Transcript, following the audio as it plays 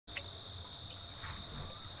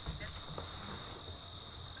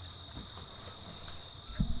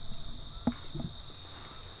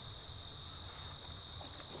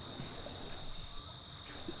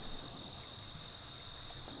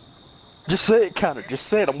Just say it, Connor. Just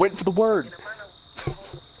say it. I'm waiting for the word.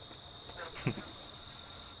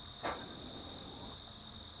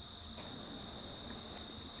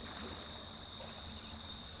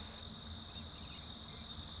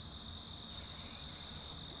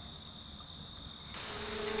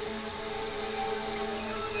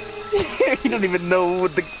 He don't even know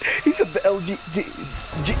what the. He said the LGBT.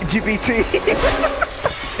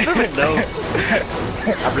 He don't even know.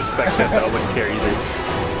 I respect that though. I wouldn't care either.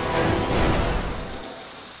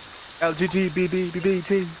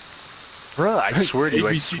 LGBT. Bruh, I swear to you,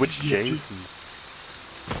 I switched Jason.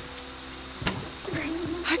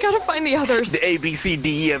 I gotta find the others. The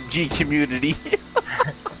ABCDEFG community.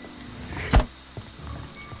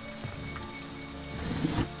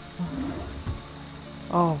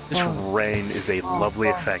 Oh, This rain is a lovely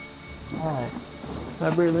effect. Alright. I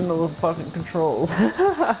breathe into the fucking controls.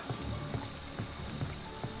 How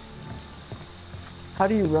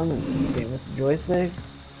do you run this game with the joystick?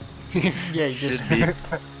 Yeah, you just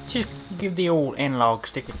give the old analog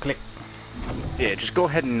stick a click. Yeah, just go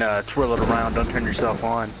ahead and twirl it around. Don't turn yourself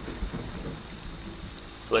on.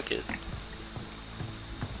 Flick it.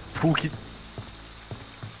 Pook it.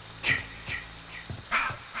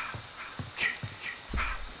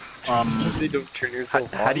 Say don't turn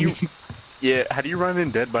yourself how do you? Yeah, how do you run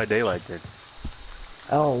in Dead by Daylight then?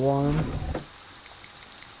 L1.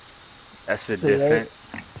 That's a See, different.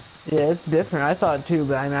 Yeah, it's different. I thought too,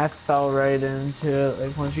 but I mean, I fell right into it.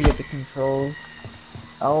 Like once you get the controls,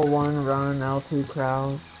 L1 run, L2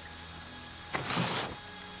 crouch.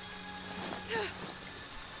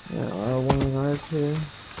 Yeah, L1 and R2.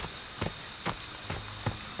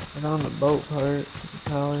 And on the boat part, the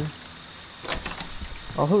power.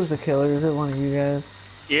 Oh, who's the killer? Is it one of you guys?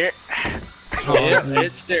 Yeah. Oh, Yeah, man.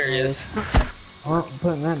 it's Darius. Oh, I'm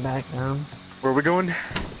putting that back down. Where are we going?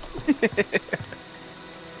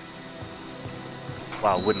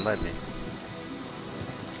 Wow, wouldn't let me.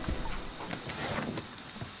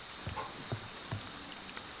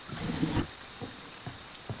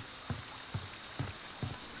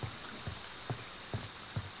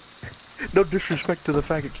 No disrespect to the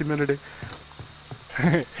faggot community.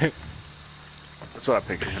 That's what I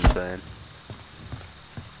picture him saying.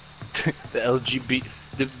 The LGBT,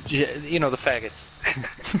 you know, the faggots.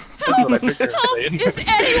 That's what I picture him saying. Is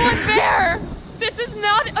anyone there? This is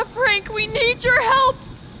not a prank. We need your help.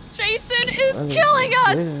 Jason is killing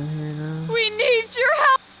us. We need your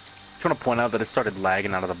help. Just want to point out that it started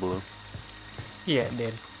lagging out of the blue. Yeah, it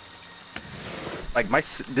did. Like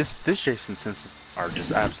this Jason senses are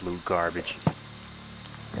just absolute garbage.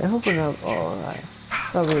 I hope we're not. Oh, alright.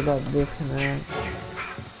 Thought we were about to disconnect.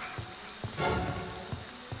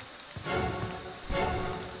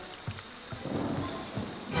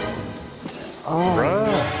 Oh,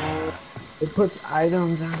 Bruh. it puts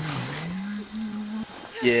items on.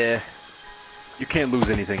 Yeah. You can't lose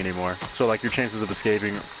anything anymore. So like your chances of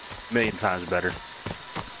escaping are a million times better.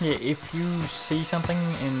 Yeah, if you see something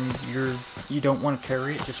and you don't want to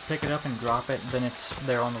carry it, just pick it up and drop it. Then it's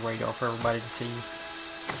there on the radar for everybody to see.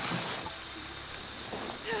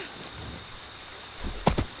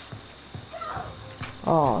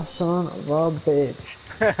 Oh, son of a bitch.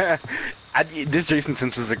 This Jason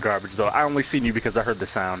Simpsons are garbage though. I only seen you because I heard the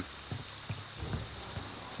sound.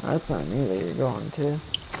 That's not me that you're going to.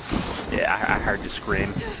 Yeah, I heard you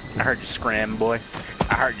scream. I heard you scram, boy.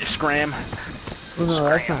 I heard you scram. Well, no,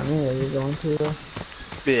 that's not me that you're going to.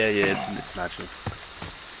 Yeah, it's not you.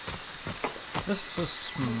 This is a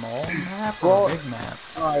small map or a big map?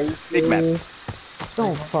 Big map.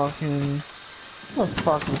 Don't fucking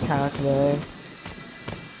calculate.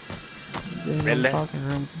 Really? Fucking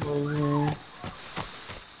room for me.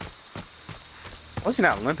 Why is he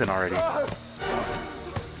not limping already?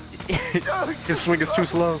 His swing is too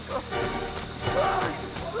slow.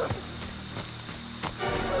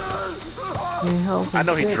 I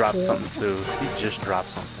know he dropped something too. He just dropped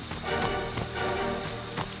something.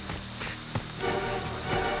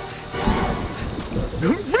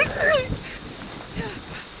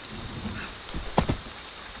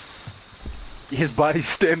 His body's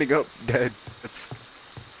standing up dead. That's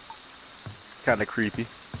kind of creepy.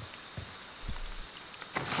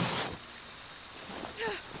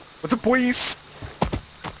 What's up, boys?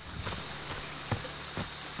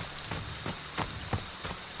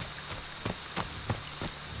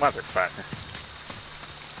 Motherfucker.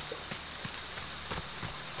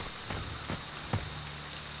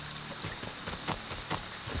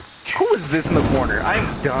 Who is this in the corner? I'm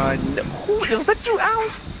done. Who was that? You,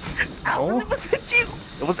 Owls? Oh. Was it you?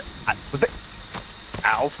 Was that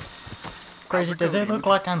Owls? Crazy, does it look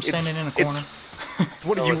like I'm standing in a corner? It's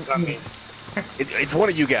one of you. it's not me. It's one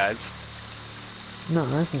of you guys. No,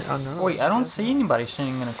 that's not. Oh, no. Wait, I don't see anybody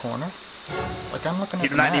standing in a corner. Like, I'm looking at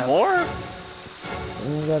the Not map. anymore?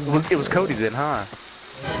 You gotta It was Cody then, huh?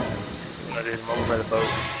 I did him over by the boat.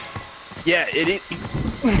 Yeah, it is.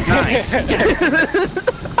 Nice.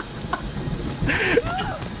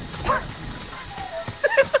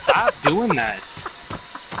 Stop doing that.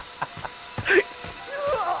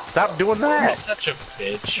 Stop doing You're that. such a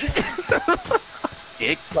bitch.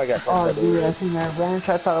 Dick. Oh, dude, I seen that wrench.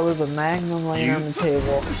 I thought it was a Magnum laying on the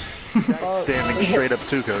table. Standing straight up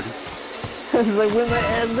too, Cody. I was like, when I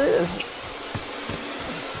add this?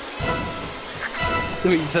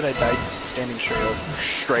 Wait, you said I died standing straight up.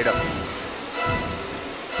 Straight up.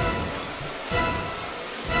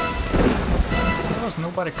 There was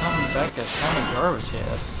nobody coming back as Tommy Jarvis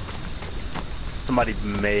yet. Somebody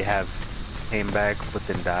may have came back but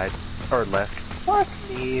then died. Or left. Fuck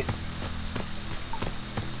me.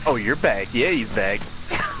 Oh, you're back. Yeah, he's back.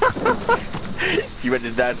 You ready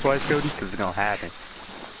to die twice, Cody? Because it's gonna happen.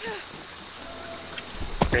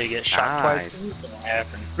 Ready to get shot Nice. twice? This is gonna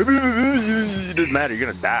happen. It doesn't matter. You're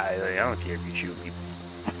gonna die. Like, I don't care if you shoot me.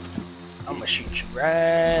 I'm gonna shoot you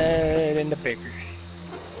right in the picker.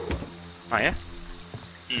 Oh, yeah?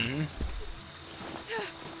 Mm-hmm.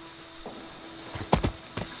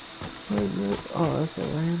 Oh, that's a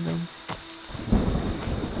random.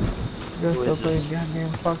 Who Dressed is up like this? a goddamn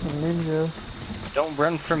fucking ninja. Don't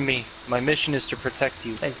run from me. My mission is to protect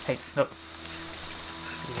you. Hey, hey, look.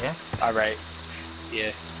 Yeah? Alright.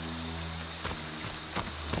 Yeah.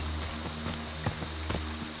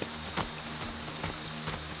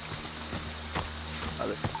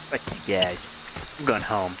 Fuck you guys. I'm going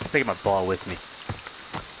home. Taking my ball with me.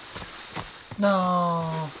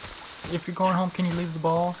 No. If you're going home, can you leave the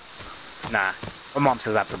ball? Nah. My mom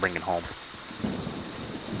says I have to bring it home.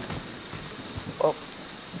 Well,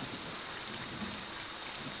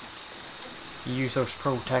 You use those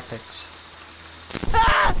pro tactics.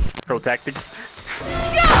 Pro tactics.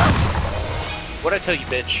 what'd I tell you,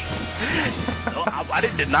 bitch? No, I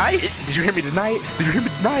didn't deny it. Did you hear me deny it? Did you hear me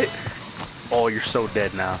deny it? Oh, you're so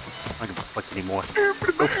dead now. I don't give a fuck anymore.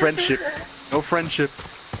 No friendship. No friendship.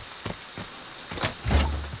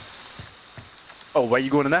 Oh, why you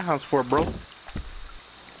going in that house for, bro?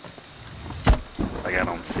 Like, I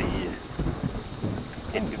don't see you.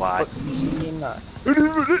 And why? See, not.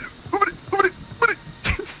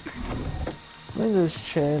 When does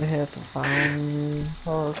Chad have to find me?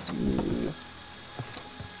 Fuck you.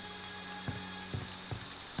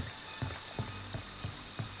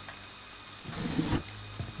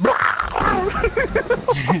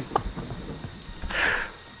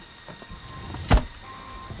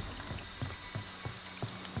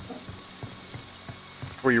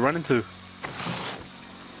 Where you running to?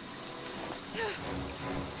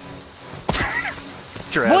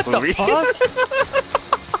 Get your ass What over the here. fuck?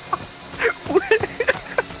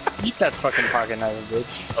 Eat that fucking pocket knife,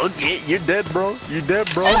 bitch. Okay, you're dead, bro. You're dead,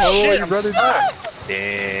 bro. Oh, How shit, you I'm running? stuck.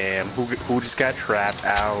 Damn, who just got trapped,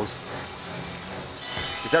 Owls?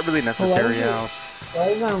 Is that really necessary, is it- Owls? Why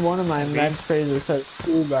is on one of my med sprays that says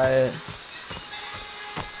 2 by it?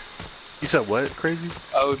 You said what, crazy?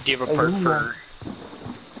 Oh, do you have a Oh, perk yeah. for...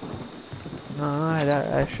 No,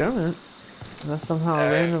 I shouldn't. Unless somehow I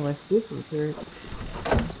randomly sleep with her.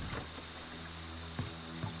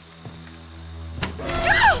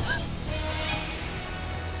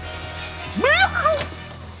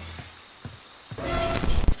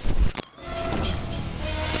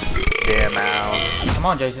 Damn, Owls. Come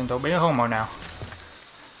on, Jason, don't be a homo now.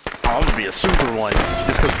 I'm gonna be a super one,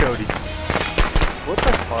 just cause Cody. What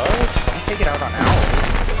the fuck? Don't take it out on Owl.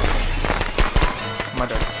 Come on,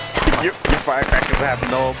 dude. Your firecrackers have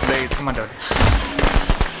no blades. Come on, dude.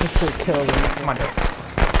 This should kill them. Come on, dude.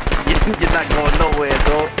 You're not going nowhere,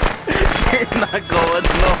 though. You're not going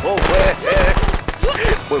nowhere.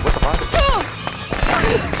 Wait, what the fuck?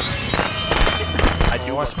 I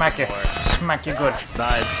do want to smack you. Smack you good.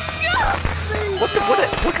 Nice.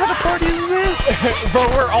 What kind of party is this? Bro,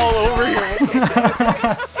 we're all over here.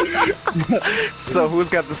 So who's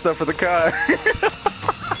got the stuff for the car?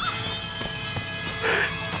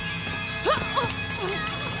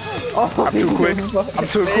 Oh, I'm too quick. I'm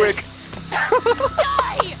too quick.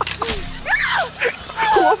 Die!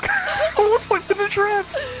 Almost went in the trap.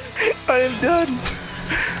 I am done.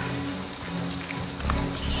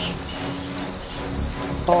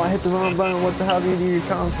 Oh, I hit the wrong button. What the hell do you do your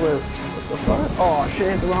comms with? What the fuck? Oh shit,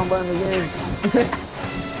 I hit the wrong button again.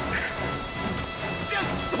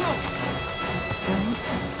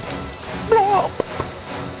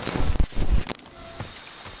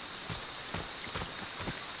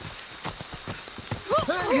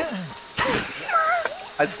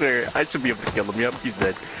 I swear, I should be able to kill him. Yep, he's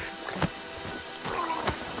dead.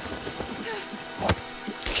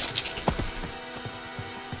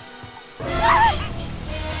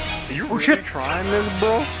 Are you really shit. trying this,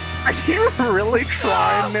 bro? Are you really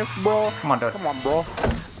trying this, bro? Come on, dude. Come on, bro.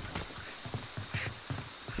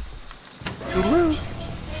 Toodaloo.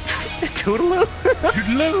 Toodaloo.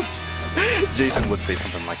 Toodaloo. Jason would say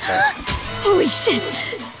something like that. Holy shit!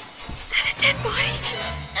 Is that a dead body?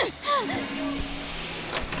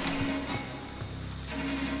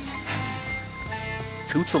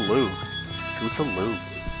 Tootaloo. Tootaloo.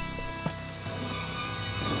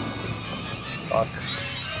 Fuck.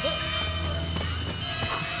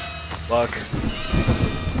 Fuck.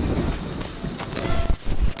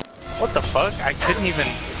 What the fuck? I couldn't even.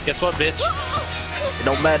 Guess what, bitch? It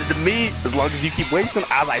don't matter to me as long as you keep wasting.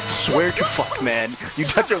 I swear to fuck, man. You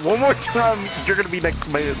touch it one more time, you're gonna be next to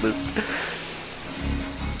my hit list.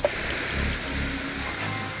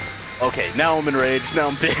 Okay, now I'm enraged. Now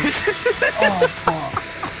I'm pissed. Oh, fuck.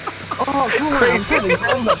 Oh, come on, I'm putting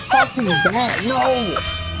down the fucking bat. No!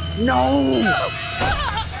 No!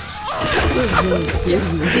 Get to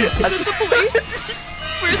the police.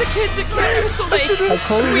 We're the kids at Crystal Lake. I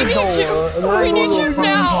closed We the need door, you. and then I We need go to you the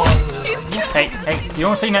now. phone. He's killing. Hey, you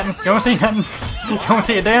don't see nothing. You don't see nothing. You don't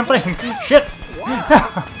see a damn thing. Shit.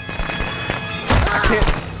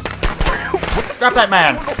 Drop that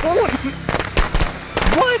man.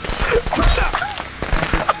 What?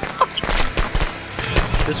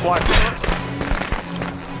 Just watch.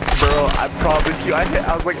 Bro, I promise you, I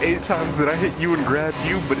was like 8 times that I hit you and grabbed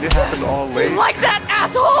you, but it happened all late. Like that,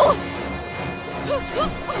 asshole!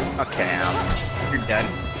 Okay, you're done.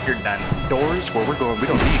 You're done. Doors? Where we're going, we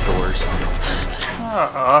don't need doors.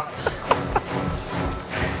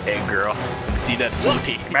 Hey, girl, let me see that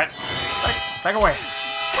booty. Back away.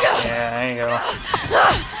 Yeah, there you go.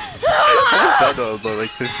 That was like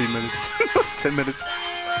 15 minutes. 10 minutes.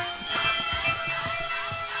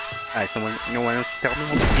 Alright, someone, no one else tell me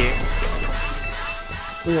what to get.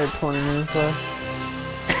 We got 20 minutes left.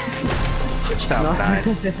 Sounds nice.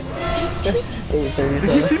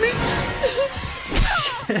 8:37. You see me?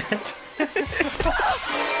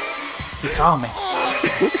 You saw me.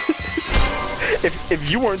 If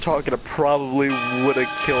you weren't talking, I probably would have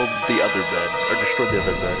killed the other bed. Or destroyed the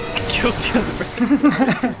other bed. Killed the other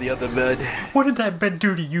bed. The other bed. What did that bed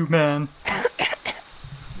do to you, man?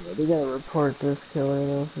 We gotta report this killer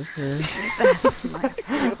though for sure.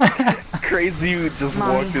 Crazy, you just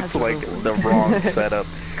Mommy walked has into a like rule. the wrong setup.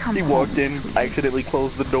 Come He on. walked in, accidentally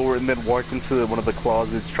closed the door, and then walked into one of the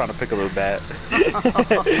closets trying to pick up a bat.